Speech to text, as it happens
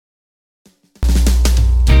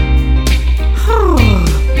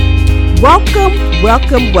Welcome,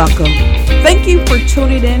 welcome, welcome. Thank you for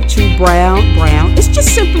tuning in to Brown. It's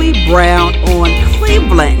just simply Brown on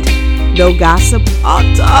Cleveland. No gossip, all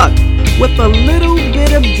talk with a little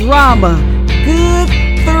bit of drama. Good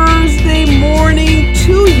Thursday morning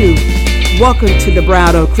to you. Welcome to the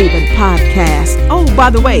Brown on Cleveland podcast. Oh,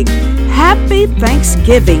 by the way, happy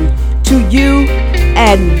Thanksgiving to you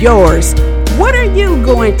and yours. What are you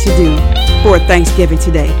going to do for Thanksgiving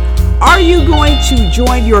today? Are you going to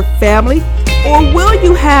join your family, or will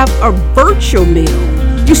you have a virtual meal?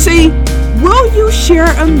 You see, will you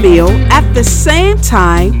share a meal at the same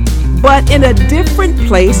time, but in a different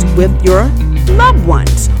place with your loved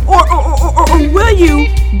ones? Or will you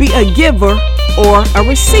be a giver or a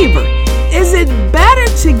receiver? Is it better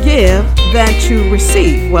to give than to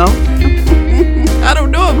receive? Well, I don't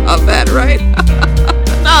know about that, right?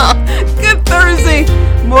 No. Good Thursday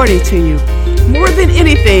morning to you. More than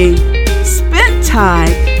anything, spend time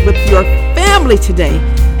with your family today.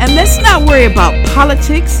 And let's not worry about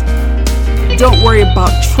politics. Don't worry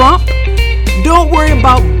about Trump. Don't worry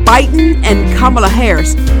about Biden and Kamala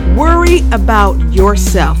Harris. Worry about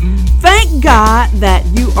yourself. Thank God that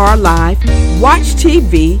you are alive. Watch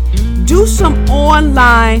TV. Do some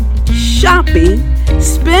online shopping.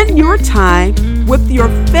 Spend your time with your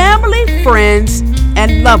family, friends,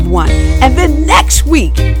 and loved one. And then next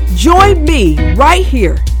week, join me right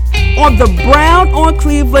here on the Brown on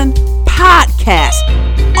Cleveland podcast.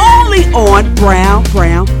 Only on Brown.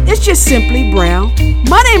 It's just simply Brown.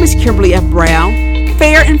 My name is Kimberly F. Brown.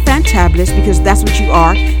 Fair and fantabulous, because that's what you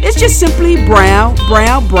are. It's just simply Brown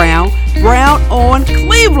on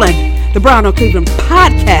Cleveland. The Brown on Cleveland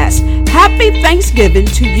podcast. Happy Thanksgiving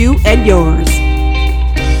to you and yours.